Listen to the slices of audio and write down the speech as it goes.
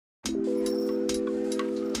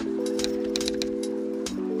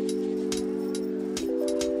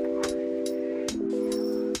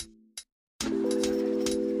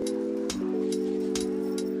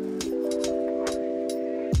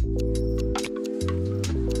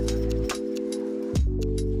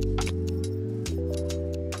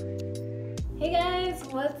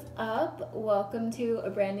welcome to a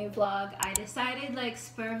brand new vlog. I decided, like,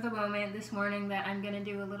 spur of the moment this morning that I'm gonna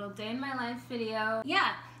do a little day in my life video.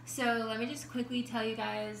 Yeah, so let me just quickly tell you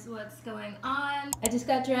guys what's going on. I just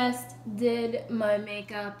got dressed, did my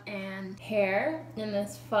makeup and hair in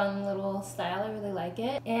this fun little style. I really like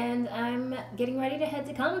it. And I'm getting ready to head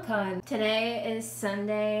to Comic-Con. Today is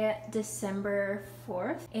Sunday, December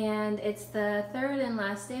 4th, and it's the third and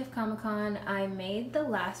last day of Comic-Con. I made the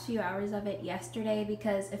last few hours of it yesterday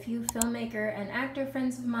because a few filmmaker and actor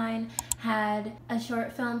friends of mine had a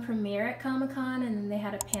short film premiere at Comic-Con, and then they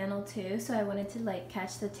had a panel too, so I wanted to like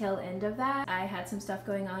catch the tail end of that. I had some stuff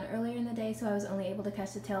going on earlier in the day, so I was only able to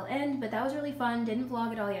catch the tail end, but that was really fun. Didn't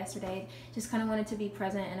vlog at all yesterday, just kind of wanted to be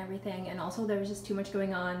present and everything, and also there was just too much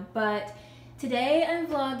going on. But today I'm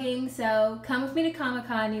vlogging, so come with me to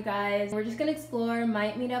Comic-Con, you guys. We're just gonna explore,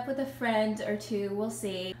 might meet up with a friend or two, we'll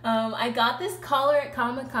see. I got this collar at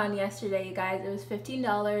Comic-Con yesterday, you guys. It was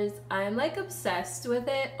 $15. I'm like obsessed with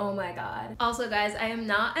it, oh my god. Also guys, I am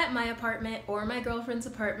not at my apartment or my girlfriend's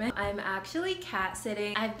apartment. I'm actually cat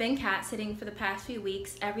sitting. I've been cat sitting for the past few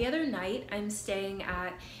weeks. Every other night I'm staying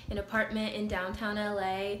at an apartment in downtown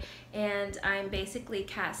LA, and I'm basically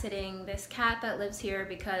cat sitting this cat that lives here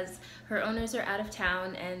because her owners are out of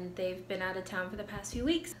town, and they've been out of town for the past few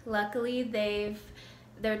weeks. Luckily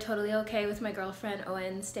they're totally okay with my girlfriend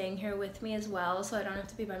Owen staying here with me as well, so I don't have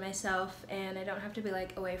to be by myself and I don't have to be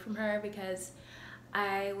like away from her because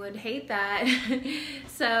I would hate that.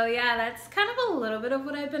 So yeah, that's kind of a little bit of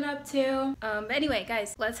what I've been up to. But anyway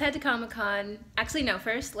guys, let's head to Comic-Con. Actually no,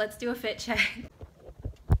 first let's do a fit check.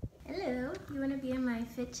 Hello, you want to be in my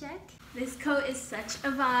fit check? This coat is such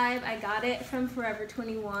a vibe. I got it from Forever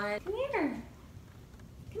 21. Come here.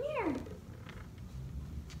 Come here.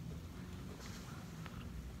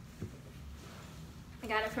 I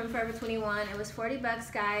got it from Forever 21. It was 40 bucks,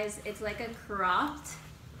 guys. It's like a cropped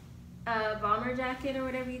bomber jacket or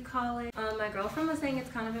whatever you call it. My girlfriend was saying it's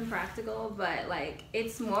kind of impractical, but like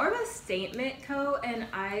it's more of a statement coat and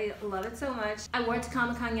I love it so much. I wore it to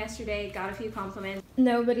Comic-Con yesterday, got a few compliments.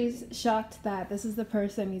 Nobody's shocked that this is the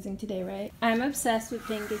purse I'm using today, right? I'm obsessed with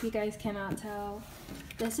pink, if you guys cannot tell.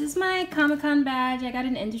 This is my Comic-Con badge. I got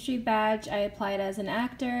an industry badge. I applied as an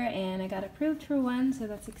actor and I got approved for one, so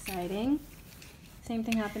that's exciting. Same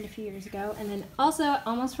thing happened a few years ago. And then also,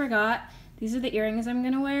 almost forgot, these are the earrings I'm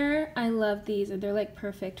gonna wear. I love these. They're like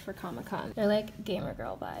perfect for Comic-Con. They're like gamer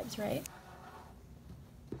girl vibes, right?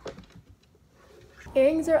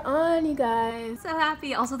 Earrings are on, you guys. So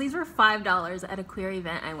happy. Also, these were $5 at a queer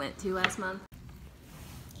event I went to last month.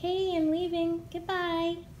 Okay, I'm leaving.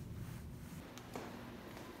 Goodbye.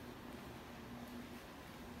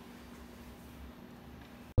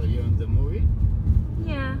 Are you in the movie?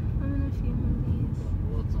 Yeah, I'm in a few movies.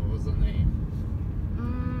 What was the name?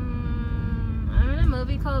 I'm in a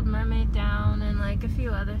movie called Mermaid Down and like a few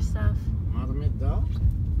other stuff. Mermaid Down?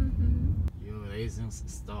 Mm-hmm. You're a rising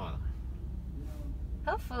star.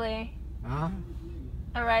 Hopefully. Huh?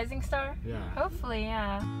 A rising star? Yeah. Hopefully,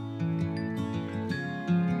 yeah.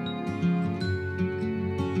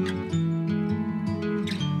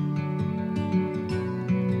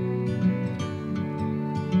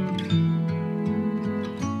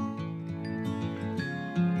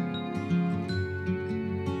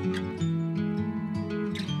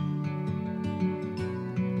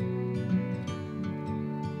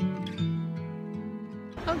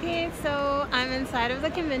 Okay, so I'm inside of the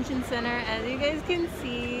convention center, as you guys can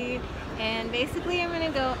see, and basically I'm gonna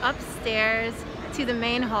go upstairs to the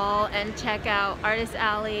main hall and check out Artist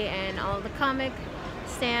Alley and all the comic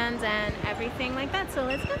stands and everything like that, so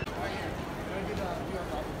let's go.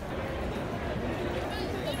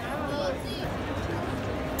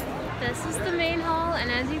 This is the main hall, and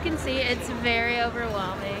as you can see, it's very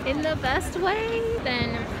overwhelming. In the best way,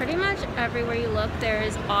 then pretty much everywhere you look, there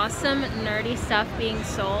is awesome, nerdy stuff being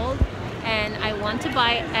sold, and I want to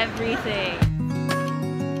buy everything.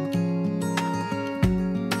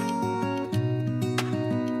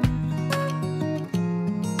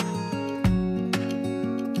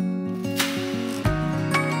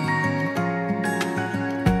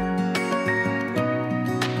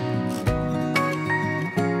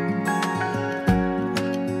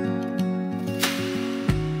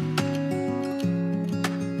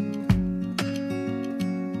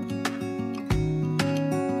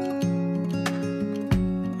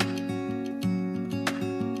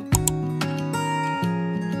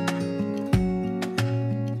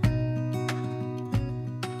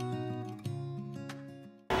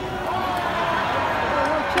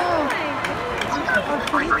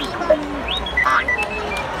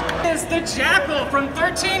 It's the Jackal from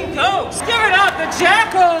 13 Ghosts! Give it up, the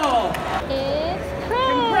Jackal! It's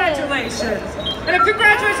Craig! Congratulations. And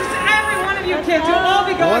congratulations to every one of you kids. You'll all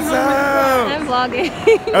be going What's home with up? I'm vlogging.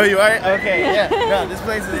 Oh, you are? Okay, yeah. No, this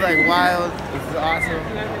place is like wild. This is awesome.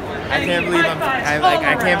 I can't believe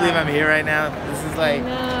I can't believe I'm here right now. This is like,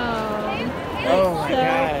 oh my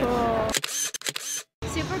god. Cool.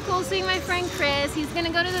 Super cool seeing my friend Chris. He's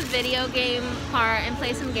gonna go to the video game part and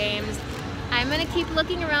play some games. I'm gonna keep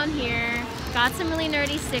looking around here. Got some really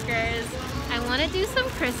nerdy stickers. I want to do some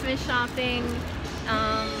Christmas shopping.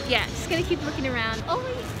 Yeah, just gonna keep looking around. Oh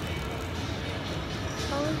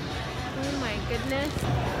my goodness.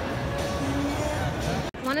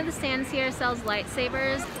 One of the stands here sells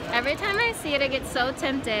lightsabers. Every time I see it, I get so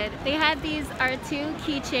tempted. They had these R2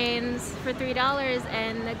 keychains for $3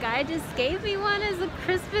 and the guy just gave me one as a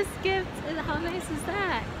Christmas gift. How nice is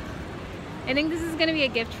that? I think this is gonna be a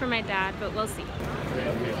gift for my dad, but we'll see.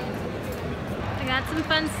 I got some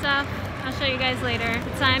fun stuff. I'll show you guys later.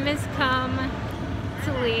 The time has come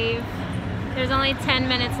to leave. There's only 10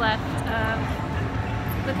 minutes left of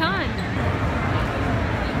the con.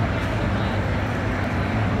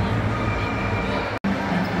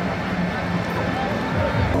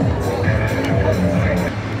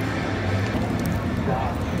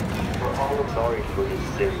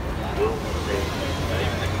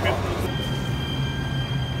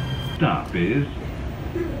 Stop is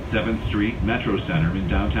 7th Street Metro Center in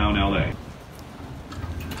downtown LA.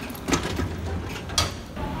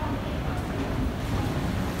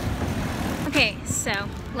 Okay, so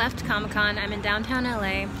left Comic-Con. I'm in downtown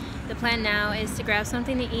LA. The plan now is to grab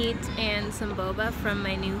something to eat and some boba from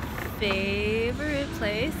my new favorite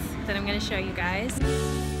place that I'm gonna show you guys.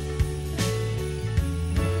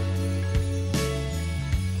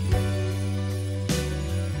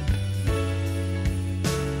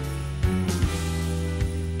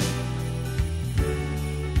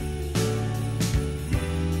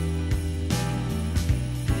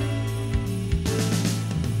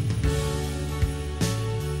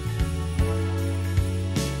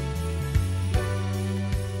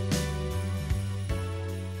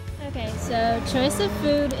 Okay, so choice of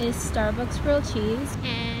food is Starbucks grilled cheese,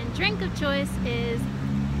 and drink of choice is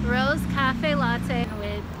Rose Cafe Latte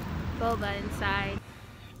with boba inside.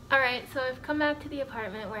 Alright, so I've come back to the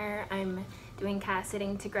apartment where I'm doing cat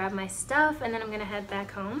sitting to grab my stuff, and then I'm gonna head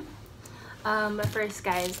back home. But first,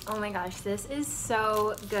 guys, oh my gosh, this is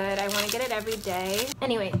so good. I want to get it every day.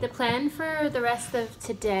 Anyway, the plan for the rest of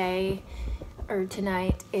today or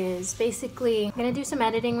tonight is basically I'm gonna do some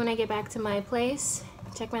editing when I get back to my place,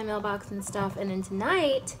 check my mailbox and stuff, and then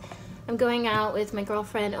tonight I'm going out with my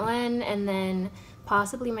girlfriend Owen and then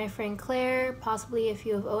possibly my friend Claire, possibly a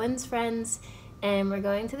few of Owen's friends, and we're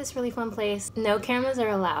going to this really fun place. No cameras are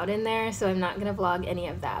allowed in there, so I'm not gonna vlog any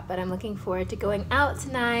of that, but I'm looking forward to going out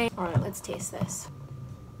tonight. All right, let's taste this.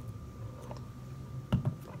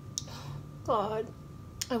 God,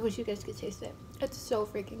 I wish you guys could taste it. It's so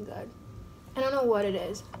freaking good. I don't know what it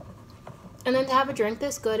is. And then to have a drink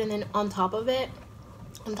this good, and then on top of that,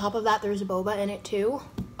 there's boba in it too.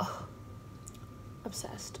 Oh,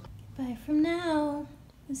 obsessed. Bye from now.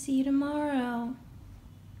 I'll see you tomorrow.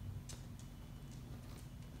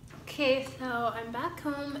 Okay, so I'm back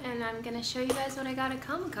home and I'm gonna show you guys what I got at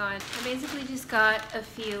Comic-Con. I basically just got a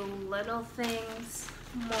few little things,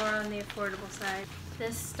 more on the affordable side.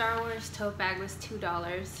 This Star Wars tote bag was $2.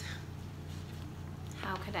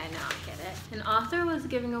 How could I not get it? An author was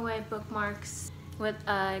giving away bookmarks with,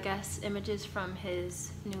 I guess, images from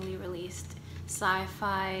his newly released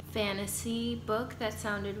sci-fi fantasy book that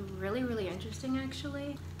sounded really, really interesting,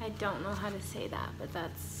 actually. I don't know how to say that, but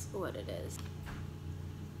that's what it is.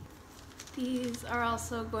 These are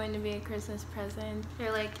also going to be a Christmas present.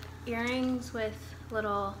 They're like earrings with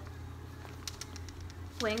little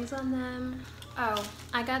wings on them. Oh,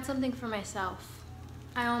 I got something for myself.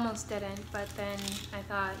 I almost didn't, but then I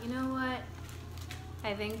thought, you know what?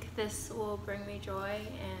 I think this will bring me joy,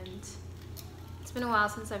 and it's been a while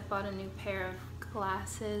since I've bought a new pair of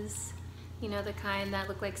glasses. You know, the kind that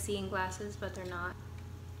look like seeing glasses, but they're not.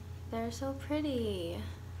 They're so pretty.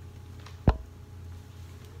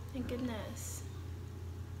 Thank goodness.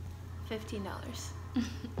 $15.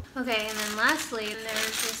 Okay, and then lastly,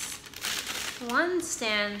 there's this one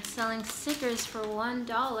stand selling stickers for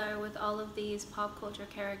 $1 with all of these pop culture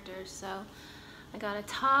characters. So I got a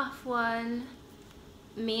Toph one.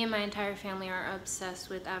 Me and my entire family are obsessed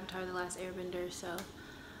with Avatar: The Last Airbender, so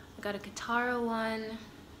I got a Katara one.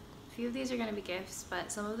 A few of these are gonna be gifts,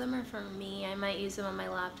 but some of them are for me. I might use them on my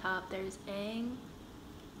laptop. There's Aang.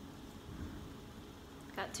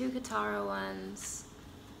 Got two Katara ones,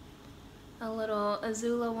 a little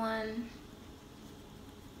Azula one,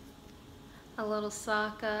 a little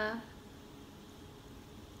Sokka,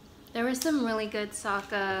 There were some really good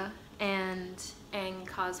Sokka and Aang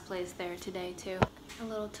cosplays there today too. A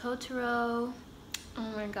little Totoro.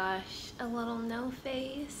 Oh my gosh, a little No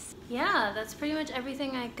Face. Yeah, that's pretty much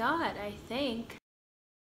everything I got, I think.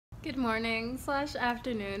 Good morning /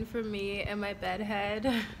 afternoon for me and my bedhead.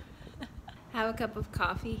 Have a cup of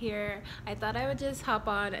coffee here. I thought I would just hop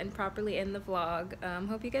on and properly end the vlog.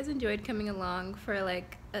 Hope you guys enjoyed coming along for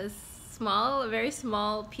like a very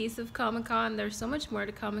small piece of Comic-Con. There's so much more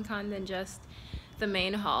to Comic-Con than just the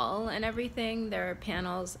main hall and everything. There are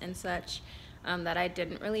panels and such that I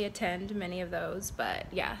didn't really attend many of those, but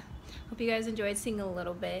yeah, hope you guys enjoyed seeing a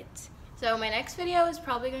little bit. So my next video is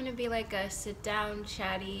probably going to be like a sit down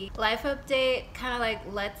chatty life update, kind of like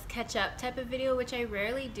let's catch up type of video, which I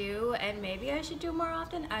rarely do, and maybe I should do more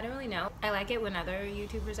often. I don't really know. I like it when other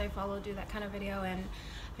YouTubers I follow do that kind of video, and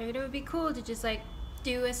I figured it would be cool to just like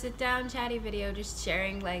do a sit down chatty video, just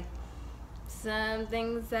sharing like some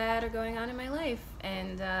things that are going on in my life,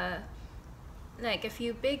 and like a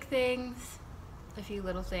few big things, a few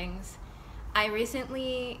little things. I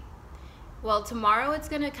recently, well, tomorrow it's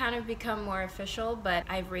gonna kind of become more official, but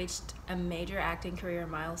I've reached a major acting career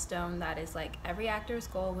milestone that is like every actor's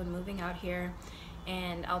goal when moving out here,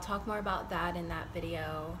 and I'll talk more about that in that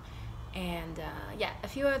video, and yeah, a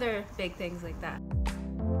few other big things like that.